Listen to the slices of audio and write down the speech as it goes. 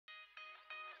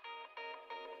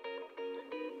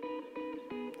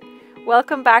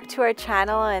Welcome back to our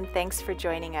channel and thanks for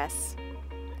joining us.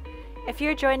 If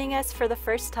you're joining us for the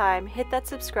first time, hit that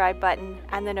subscribe button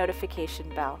and the notification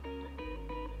bell.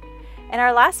 In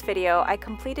our last video, I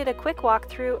completed a quick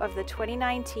walkthrough of the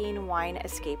 2019 Wine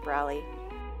Escape Rally.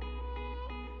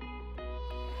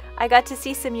 I got to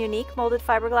see some unique molded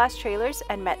fiberglass trailers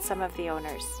and met some of the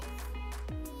owners.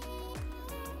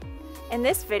 In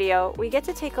this video, we get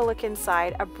to take a look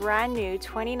inside a brand new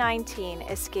 2019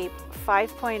 Escape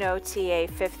 5.0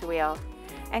 TA fifth wheel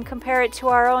and compare it to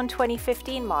our own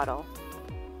 2015 model.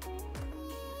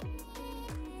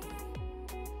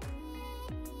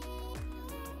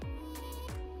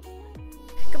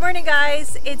 Good morning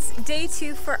guys, it's day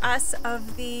 2 for us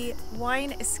of the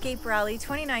Wine Escape Rally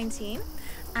 2019.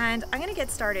 And I'm gonna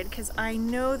get started because I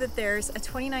know that there's a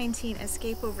 2019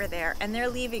 Escape over there and they're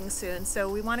leaving soon, so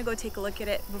we want to go take a look at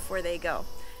it before they go.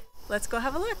 Let's go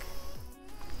have a look.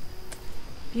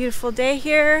 Beautiful day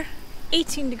here,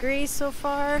 18 degrees so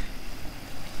far.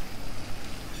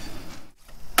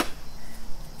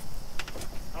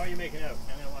 How are you making out?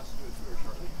 Anna wants to do a tour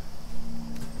shortly.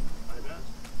 I bet.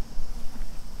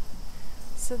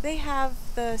 So they have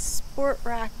the Sport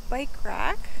Rack bike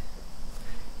rack.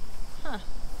 Huh.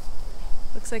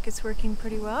 Looks like it's working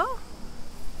pretty well.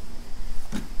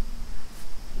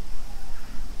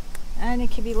 And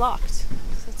it can be locked, so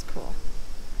that's cool.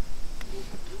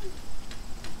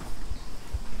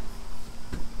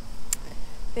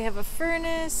 They have a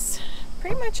furnace,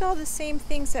 pretty much all the same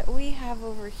things that we have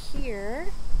over here.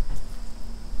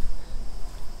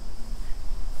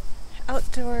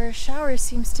 Outdoor shower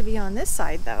seems to be on this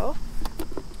side though.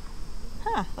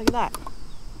 Huh, look at that.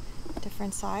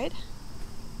 Different side.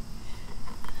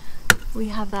 We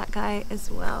have that guy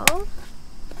as well.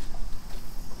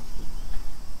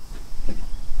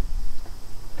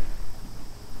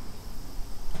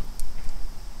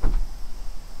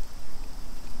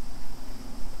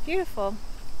 Beautiful.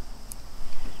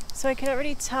 So I can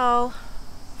already tell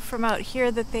from out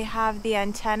here that they have the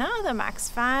antenna, the max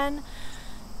fan,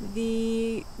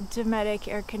 the Dometic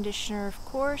air conditioner, of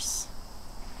course.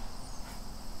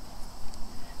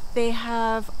 They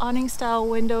have awning style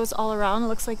windows all around. It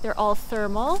looks like they're all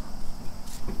thermal.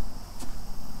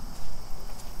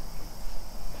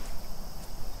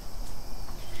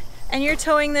 And you're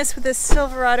towing this with a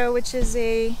Silverado, which is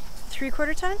a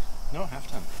 3/4 ton? No, half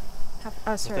ton.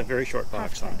 Oh, sorry. With a very short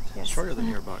box on it. Yes. Shorter than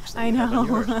your box. That I you have on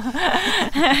know.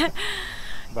 yours.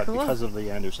 But Cool. because of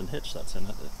the Anderson hitch that's in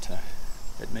it,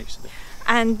 it makes it.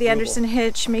 And the doable. Anderson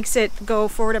hitch makes it go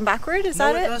forward and backward, is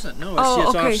that it? No, it doesn't. No, Oh,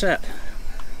 it's okay. offset.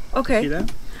 Okay. See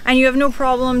that? And you have no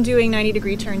problem doing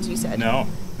 90-degree turns, you said? No,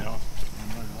 no. Not at all.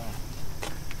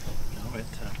 No, it.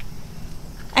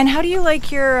 And how do you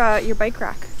like your bike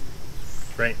rack?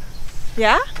 Great.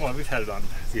 Yeah? Well, we've had it on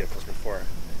vehicles before.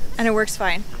 And it works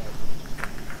fine?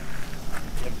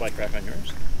 You have a bike rack on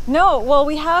yours? No, well,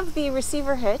 we have the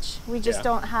receiver hitch. We just Yeah.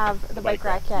 don't have the bike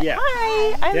rack yet. Yeah.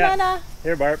 Hi, I'm Yeah. Anna.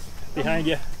 Here, Barb. Behind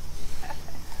you.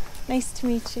 Nice to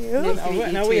meet you.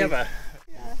 Now we have a.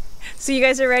 So you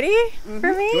guys are ready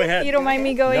for me? Go ahead. You don't mind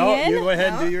me going No, in? you go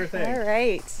ahead and do your thing. All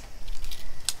right.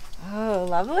 Oh,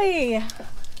 lovely.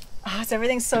 Oh, so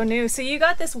everything's so new. So you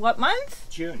got this what month?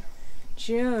 June.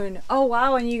 June. Oh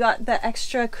wow, and you got the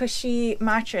extra cushy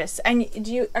mattress. And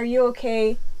are you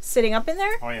okay sitting up in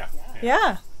there? Oh yeah.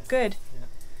 Yeah, good. Yeah.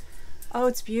 Oh,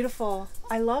 it's beautiful.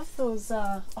 I love those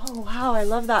oh wow, I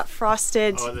love that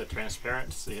frosted. Oh, the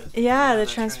transparent. See it? Yeah, the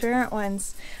that's transparent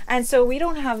ones. And so we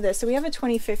don't have this. So we have a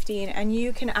 2015 and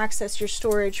you can access your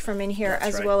storage from in here That's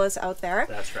as right. well as out there.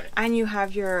 That's right. And you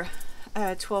have your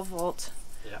 12 volt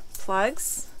Yeah.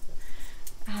 plugs.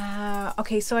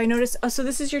 Okay, so I noticed, oh, so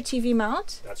this is your TV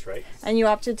mount That's right. and you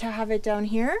opted to have it down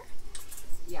here?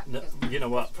 No, you know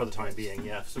what? For the time being,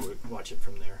 yeah. So we watch it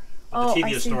from there. But Oh, the I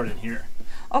TV is see. stored in here.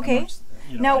 Okay. amongst,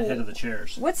 you know, Now, ahead of the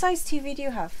chairs. What size TV do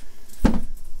you have?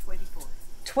 24.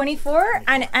 24?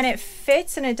 And it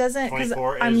fits and it doesn't, because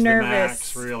 24 I'm is nervous. the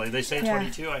max, really. They say Yeah.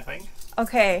 22, I think.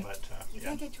 Okay. But You yeah.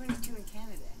 can't get 22 in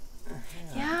Canada.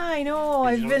 Yeah, I know.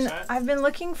 Did you notice that? I've been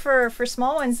looking for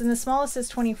small ones, and the smallest is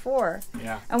 24.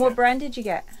 Yeah. And what yeah. brand did you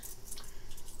get?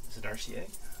 Is it RCA?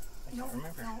 I No, can't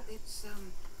remember. no, it's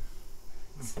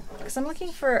Because I'm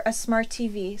looking for a smart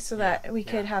TV so that we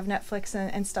could yeah. have Netflix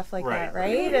and stuff like Right, that,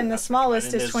 right. right? And the That's smallest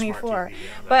right. It is is smart 24. TV, yeah,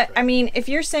 that's But right. I mean, if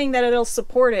you're saying that it'll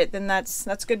support it, then that's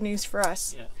good news for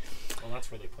us. Yeah. Well, that's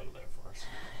where they put it there for us.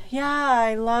 Yeah,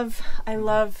 I love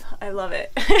it.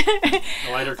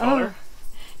 The lighter color.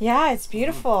 Yeah, it's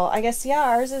beautiful. I guess, yeah,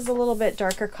 ours is a little bit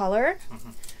darker color.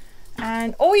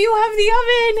 And, oh, you have the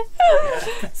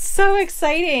oven! So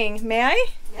exciting. May I?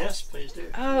 Yes, please do.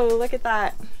 Oh, look at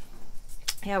that.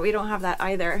 Yeah, we don't have that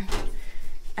either.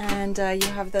 And you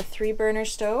have the 3-burner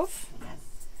stove.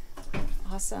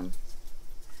 Awesome.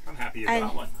 I'm happy you And-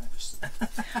 got one.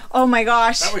 Oh my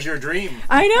gosh. That was your dream.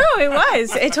 I know, it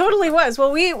was. It totally was.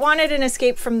 Well, we wanted an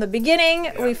Escape from the beginning.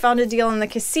 Yeah. We found a deal in the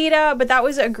Casita, but that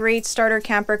was a great starter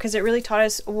camper because it really taught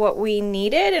us what we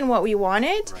needed and what we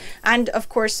wanted. Right. And of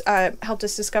course, helped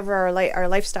us discover our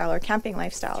lifestyle, our camping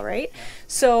lifestyle, right?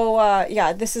 So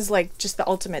yeah, this is like just the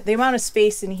ultimate. The amount of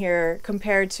space in here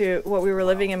compared to what we were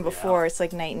living in before, it's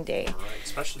like night and day. Right.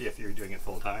 Especially if you're doing it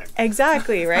full time.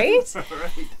 Exactly, right?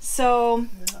 Right. So,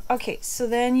 okay, so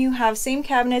then you have same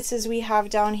cabinets as we have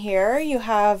down here. You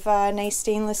have nice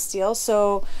stainless steel.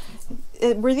 So,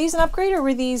 were these an upgrade or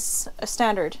were these a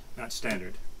standard? Not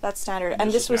standard. That's standard.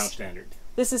 And this is was now standard.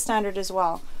 This is standard as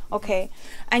well. Okay,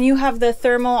 and you have the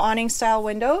thermal awning style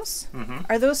windows. Mm-hmm.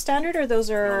 Are those standard or those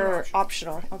are they're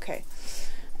optional? optional. Okay,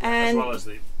 As and well as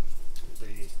the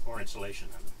or insulation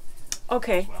of it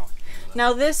okay. as well.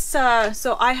 Now this,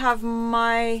 so I have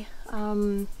my,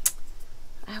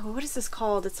 what is this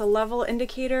called? It's a level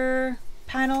indicator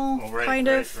panel, Oh, right, kind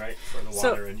right, of. right, for the So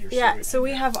water and your yeah, sewage so in we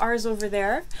there. have ours over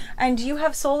there. And do you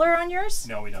have solar on yours?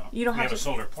 No, we don't. You don't we have have a to-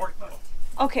 solar port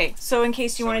though. Okay, so in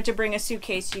case you So- wanted to bring a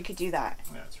suitcase, you could do that.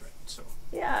 That's right. So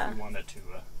Yeah. we wanted to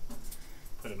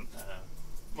put them.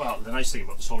 Well, the nice thing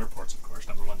about the solar ports, of course,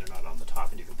 number one, they're not on the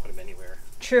top, and you can put them anywhere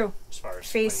True. as far as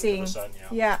Facing, pointing to the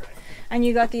sun. yeah. That's right. And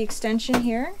you got the extension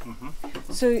here.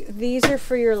 Mm-hmm. So these are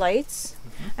for your lights.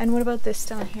 And what about this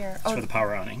down here? It's for the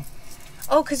power awning.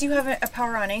 Oh, because you have a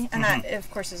power awning, and that, of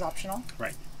course, is optional.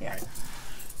 Right. Yeah. Right.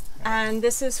 And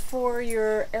this is for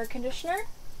your air conditioner?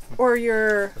 Or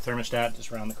your... The thermostat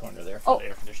is around the corner there Oh. for the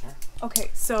air conditioner.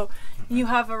 Okay, so you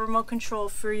have a remote control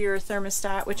for your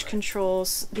thermostat, which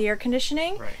controls the air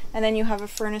conditioning. Right. And then you have a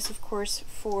furnace, of course,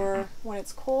 for when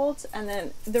it's cold. And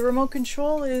then the remote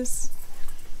control is...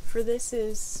 For this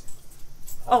is...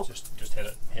 Oh. Just hit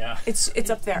it. Yeah. It's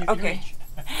up there. You can Okay. reach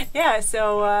Yeah,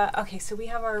 so okay, so we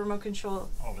have our remote control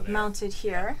over there. mounted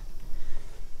here.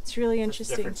 It's really The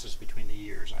interesting. differences between the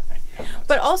years, I think. Yeah, that's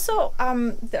But just- also,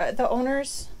 the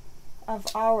owners of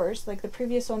ours, like the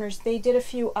previous owners, they did a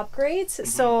few upgrades.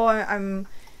 So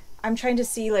I'm trying to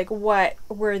see like what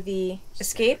were the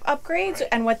Escape upgrades Right.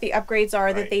 and what the upgrades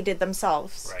are that Right. they did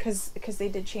themselves, Right. because they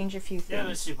did change a few things. Yeah,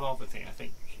 that's the evolving thing. I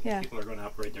think Yeah. people are going to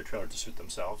operate their trailer to suit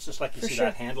themselves. Just like you For see sure.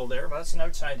 that handle there, well, that's an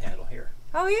outside handle here.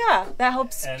 Oh yeah, that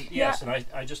helps. And yes, and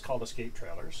I just called Escape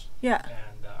Trailers Yeah.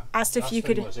 and Asked if you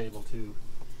Dustin could- was able to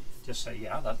just say,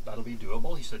 yeah, that'll be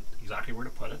doable. He said exactly where to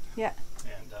put it, Yeah.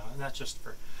 and that's just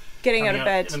for Getting out coming of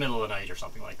bed. in the middle of the night or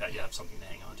something like that. You have something to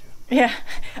hang on to. Yeah,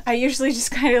 I usually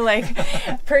just kind of like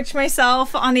perch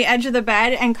myself on the edge of the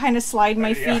bed and kind of slide my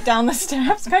Yeah. feet down the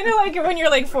steps, kind of like when you're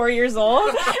like 4 years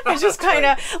old. I just kind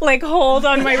of like hold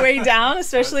on my way down,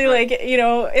 especially That's right. like, you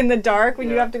know, in the dark when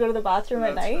you Yeah. have to go to the bathroom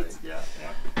at That's night. right.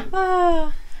 Yeah.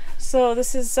 Ah, so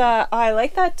this is I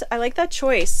like that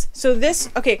choice. So this,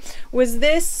 okay, was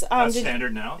this That's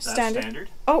standard now. That's standard? standard.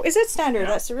 Oh, is it standard? Yeah.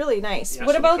 That's really nice. Yeah,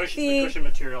 What so about the cushion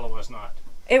material was not.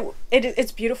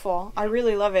 It's beautiful. I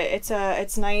really love it.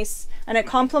 It's nice, and it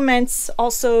complements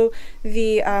also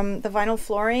the vinyl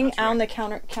flooring That's and right. the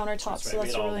countertops. That's So right.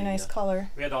 that's We a had really all the, nice color.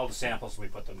 We had all the samples. We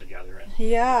put them together. And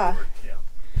Yeah. it worked, yeah.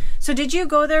 So did you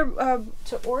go there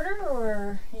to order,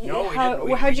 or No, we didn't. how'd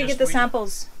We you get just- the we-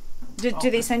 samples? Do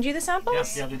they send you the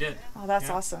samples? Yeah, they did. Oh, that's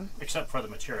Yeah. awesome. Except for the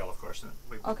material, of course.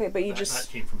 Okay, but you that just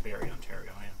came from Barrie,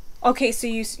 Ontario. Yeah. okay. So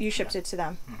you shipped it to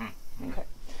them. Mm-hmm. Okay.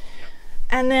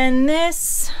 And then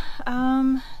this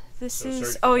this So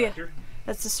is surge yeah, protector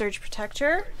that's the surge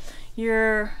protector.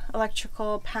 Your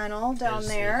electrical panel down is-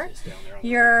 there. is down there on the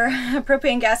Your right.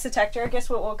 propane gas detector. Guess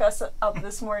what woke us up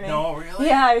this morning? No, really?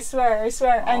 Yeah, I swear.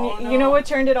 And Oh, you know no. what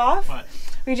turned it off? What?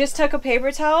 We just took a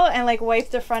paper towel and like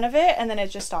wiped the front of it, and then it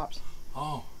just stopped.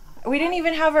 Oh. We didn't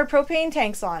even have our propane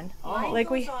tanks on. Oh. Like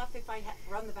It we. goes off if I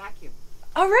run the vacuum.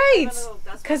 All right. Have a little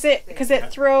dust Because bucket it thing.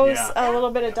 throws Yeah. a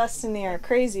little bit of Yeah. dust in the air.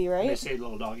 Crazy, They right? say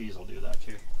little doggies will do that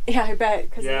too. Yeah, I bet.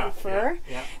 Because Yeah. of the fur.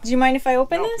 Yeah. Do you mind if I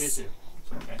open No, this? please do.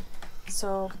 It's okay.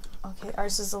 So, okay,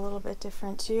 ours is a little bit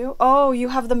different too. Oh, you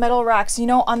have the metal racks. You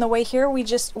know, on the way here,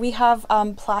 we have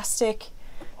plastic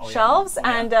Oh, yeah. shelves, Oh,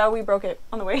 yeah. and we broke it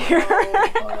on the way here.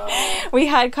 Oh, We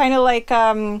had kind of like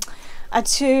a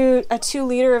 2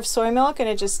 liter of soy milk, and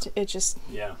it just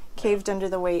yeah. caved under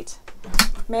the weight.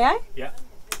 May I? Yeah.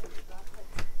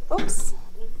 Oops.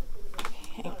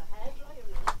 Okay.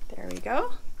 There we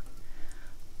go.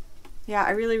 Yeah,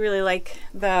 I really like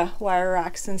the wire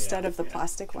racks instead Yeah, of the yeah,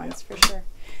 plastic yeah. ones for sure.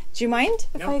 Do you mind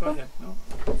if No, I go ahead. No,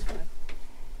 that's fine.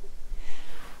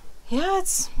 Yeah,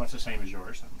 it's Much the same as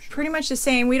yours, I'm sure. pretty much the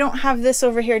same. We don't have this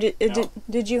over here. Did, No.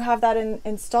 did you have that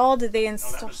installed? Did they No,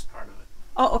 install? that was part of it.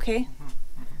 Oh, okay.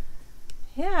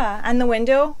 Yeah, and the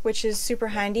window, which is super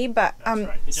handy, but That's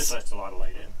right. It just lets a lot of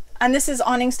light in. and this is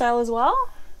awning style as well.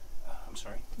 I'm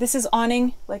sorry. This is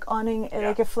awning, like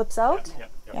it flips out.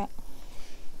 Yep. Yeah.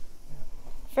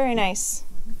 Very nice.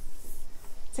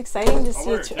 It's exciting to see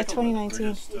we're a tickled with it. 2019.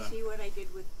 We're just, You see what I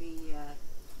did with the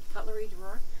cutlery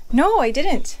drawer? No, I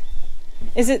didn't.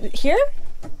 Is it here?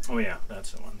 oh yeah,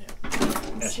 that's the one.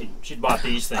 Yeah. She bought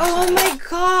these things. Oh my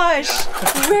gosh!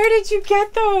 Where did you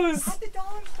get those? At the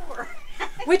dollar store.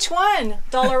 Which one?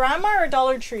 Dollarama or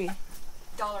Dollar Tree?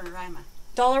 Dollarama.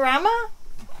 Dollarama?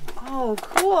 Oh,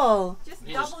 cool. Just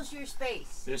These- doubles your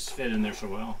space. This fit in there so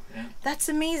well. Yeah. That's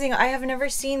amazing. I have never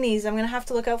seen these. I'm going to have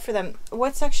to look out for them.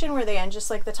 What section were they in?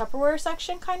 Just like the Tupperware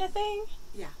section kind of thing?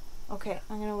 Yeah. Okay,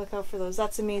 I'm going to look out for those.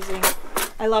 That's amazing.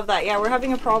 I love that. Yeah, we're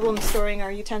having a problem storing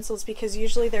our utensils because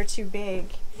usually they're too big,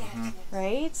 Yes.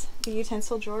 right? The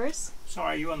utensil drawers. So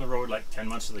are you on the road like 10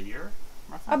 months of the year?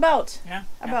 roughly? About. Yeah.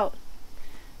 About.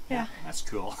 Yeah. That's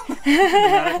cool.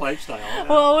 Nomadic lifestyle. Yeah.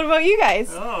 Well, what about you guys?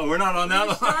 Oh, we're not on that We're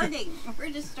one. starting. We're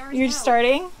just starting. You're out.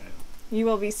 starting? You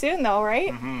will be soon though, right?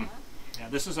 Mm-hmm. Yeah,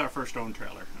 this is our first own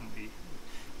trailer,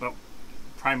 but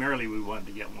primarily we wanted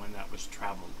to get one that was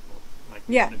travelable. Like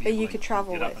we Yeah, wanted to be that you able could to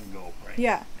travel get up with. and go, right?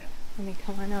 Yeah. Let me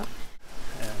come on up.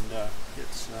 And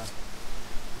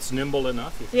it's nimble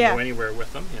enough. You can Yeah. go anywhere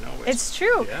with them. You know. It's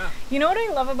true. Yeah. You know what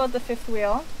I love about the fifth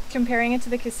wheel, comparing it to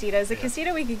the Casita, is the Yeah.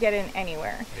 Casita we could get in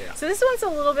anywhere. Yeah. So this one's a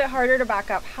little bit harder to back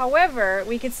up. However,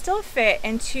 we could still fit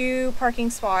in 2 parking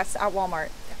spots at Walmart.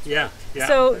 Yeah. Yeah.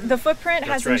 So the footprint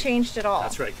That's hasn't right. changed at all.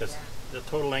 That's right, because the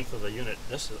total length of the unit,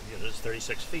 this unit is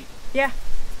 36 feet. Yeah,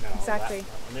 Now, Exactly. That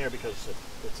one there, because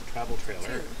it's a travel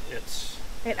trailer, it's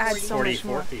it adds so much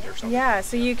 44 more. feet or something. Yeah,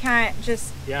 so you can't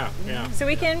just. Yeah. Yeah. So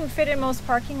we can fit in most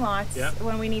parking lots Yeah.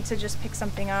 when we need to just pick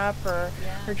something up or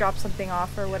drop something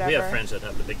off or whatever. We have friends that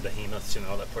have the big behemoths, you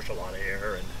know, that push a lot of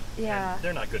air, and Yeah. and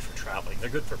they're not good for traveling. They're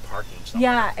good for parking. Somewhere.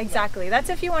 Yeah, exactly. That's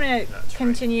if you want to That's right.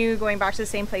 continue going back to the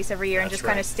same place every year and That's just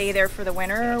kind of right. stay there for the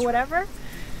winter That's or right. whatever.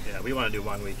 Yeah, we want to do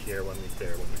 1 week here, 1 week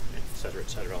there, 1 week, et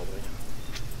cetera, all the way.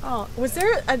 Oh, was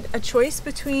there a choice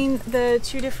between the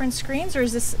 2 different screens, or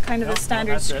is this kind of No, the no,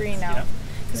 standard that's it, screen now? yeah.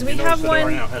 Because And we you notice have the door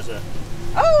one now has a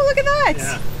Oh, look at that!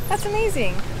 Yeah. That's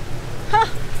amazing. Huh.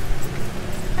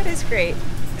 That is great.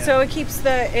 Yeah. So it keeps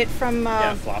it from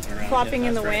flopping around. flopping Yeah,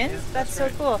 in the that's right. wind. Yeah, that's so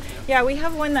right. cool. Yeah, we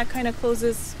have one that kind of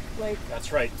closes like.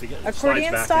 That's right. It slides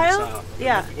Accordion back style? inside.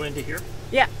 Yeah. Go into here.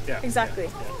 Yeah, Yeah. exactly.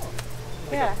 Like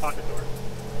Yeah. a pocket door.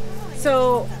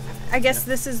 So I guess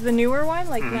this is the newer one.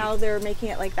 Like now they're making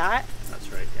it like that.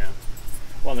 That's right. Yeah.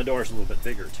 Well, and the door's a little bit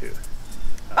bigger too.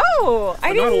 Oh, I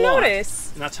But not a didn't lot.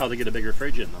 notice. And that's how they get a bigger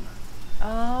fridge in them.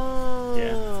 Oh.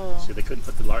 Yeah. So they couldn't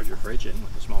put the larger fridge in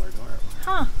with the smaller door.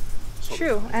 Huh. So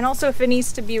True. And also if it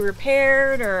needs to be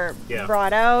repaired or Yeah.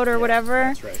 brought out or Yeah, whatever.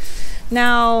 That's right.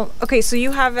 Now, okay, so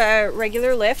you have a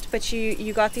regular lift, but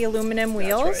you got the aluminum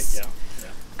wheels. That's right.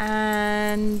 Yeah.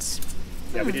 And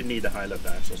Yeah, we didn't need the high lift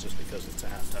axles just because it's a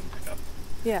half-ton pickup.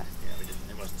 yeah. Yeah, we didn't.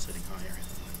 It wasn't sitting high or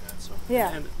anything like that. So Yeah.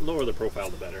 and lower the profile,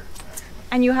 the better. Actually.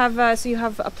 And you have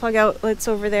a plug outlets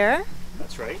over there.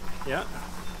 That's right. Yeah.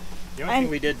 The only And-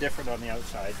 thing we did different on the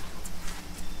outside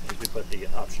is we put the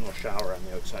optional shower on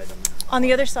the outside. On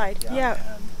the other side. Yeah.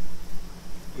 And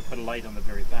we put a light on the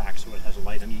very back, so it has a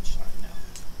light on each side now.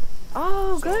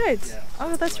 Oh, So, good. yeah,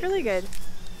 Oh, so that's light really is- good.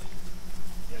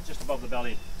 Yeah, just above the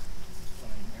belly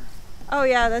line there. Oh,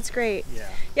 yeah, that's great. Yeah.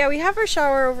 Yeah, we have our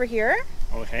shower over here.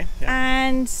 Okay. Yeah.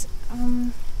 And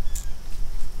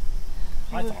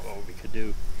I thought what we could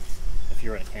do, if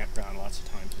you're in a campground lots of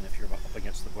times, and if you're up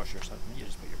against the bush or something, you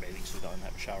just put your bathing suit on and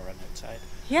have a shower on the outside.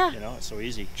 yeah, You know, it's so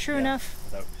easy. True Yeah, enough.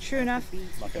 Without true enough.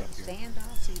 mucking Get up the your. sand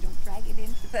off so you don't drag it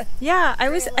into the. Yeah, I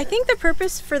Trailer. think the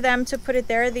purpose for them to put it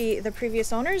there, the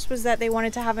previous owners, was that they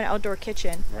wanted to have an outdoor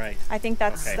kitchen. Right. I think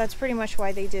that's Okay. that's pretty much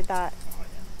why they did that. Oh,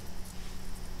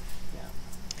 yeah.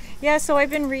 Yeah, so I've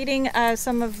been reading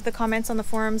some of the comments on the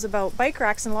forums about bike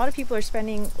racks, and a lot of people are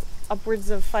spending upwards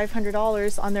of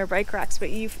 $500 on their bike racks, but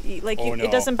Oh, no. it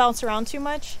doesn't bounce around too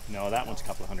much. No, that one's a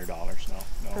couple of $100. No,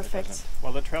 Perfect. It doesn't.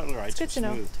 Well, the trailer ride's good to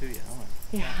know. smooth too, you know.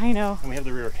 Yeah, I know. And we have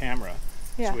the rear camera,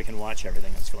 Yeah. so we can watch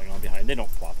everything that's going on behind. They don't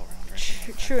flop around or anything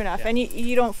like that. True enough. Yeah. And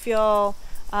you don't feel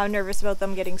nervous about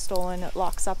them getting stolen. It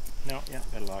locks up. No, yeah,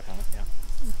 got a lock on it. Yeah.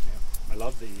 Yeah. I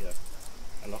love the rear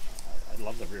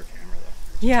camera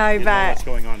though. Yeah, I You know bet. what's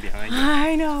going on behind you.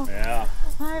 I know. Yeah.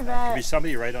 I Could be bet.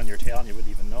 somebody right on your tail and you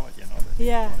wouldn't even know it, you know. But if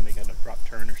Yeah. you want to make an abrupt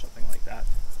turn or something like that,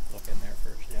 look in there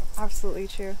first, yeah. Absolutely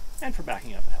true. And for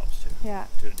backing up it helps too, Yeah.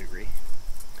 to a degree.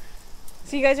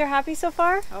 So you guys are happy so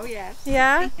far? Oh, yes.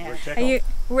 Yeah? We're Yeah.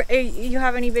 tickled. You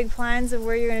have any big plans of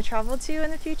where you're going to travel to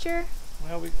in the future?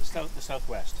 Well, the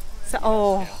southwest. So,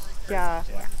 oh, Yeah.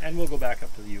 yeah. And we'll go back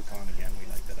up to the Yukon again.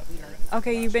 We like that up there. in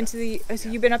Okay, you've been to Alaska. the, so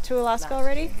you've been up to Alaska Last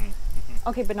already? year.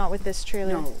 Okay, but not with this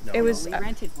trailer. No, It was, we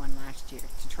rented one last year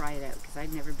to try it out because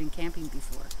I'd never been camping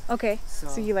before. okay, so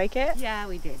So- you like it? Yeah,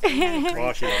 we did. We had a Oh,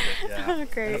 great she loved it, yeah.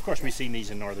 Great. And of course, we've seen these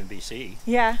in northern BC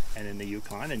Yeah, and in the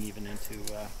Yukon and even into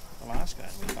Alaska.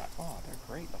 And we thought, oh, they're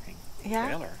great looking Yeah.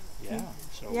 trailer. Yeah.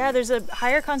 So yeah, there's a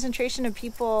higher concentration of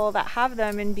people that have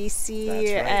them in BC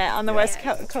That's right. on the Yeah, West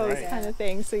that's Coast right. kind of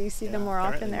thing, so you see them more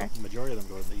often there. The majority of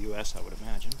them go to the U.S., I would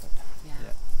imagine. But Yeah.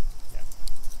 yeah.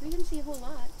 We didn't see a whole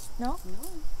lot. No?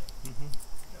 No.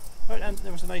 But and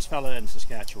there was a nice fella in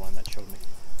Saskatchewan that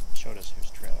showed us his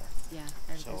trailer. Yeah.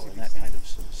 So and that kind of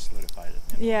solidified it.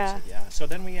 You know, Yeah. said, yeah. So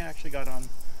then we actually got on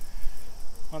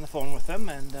the phone with them,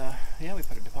 and yeah, we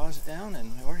put a deposit down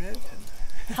and we ordered it.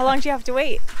 And How long do you have to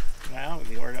wait? well,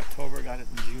 we ordered October, got it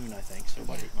in June, I think. So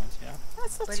about 8 months. Yeah.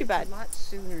 That's not But too it's bad. a lot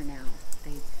sooner now.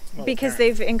 They Well, Because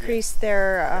apparently- they've increased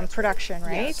their That's right. production,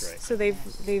 right? That's right. So they've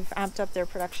amped up their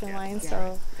production Yeah, line. that's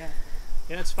So yeah.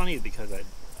 Yeah, it's funny because I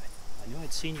knew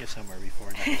I'd seen you somewhere before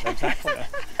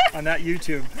on that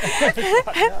YouTube.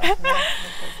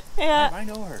 yeah, I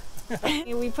know her.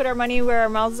 we put our money where our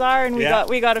mouths are, and Yeah.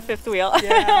 we got a fifth wheel.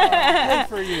 Yeah, good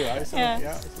for you. I said, Yeah.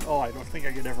 yeah. Oh, I don't think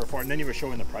I could ever afford. And then you were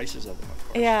showing the prices of them, of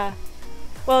course. Yeah.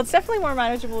 Well, it's definitely more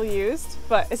manageable used,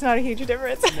 but it's not a huge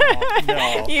difference.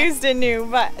 No. Used and new,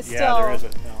 but still. Yeah, there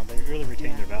isn't. No, they really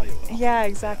retain their value. Though. Yeah,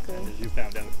 exactly. As you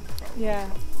found out. Probably. Yeah.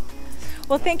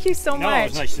 Well, thank you so No, it much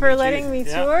was nice to for meet letting you. me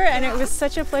Yeah. tour, and it was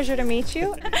such a pleasure to meet you.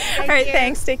 All right, you.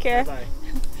 thanks. Take care. Bye.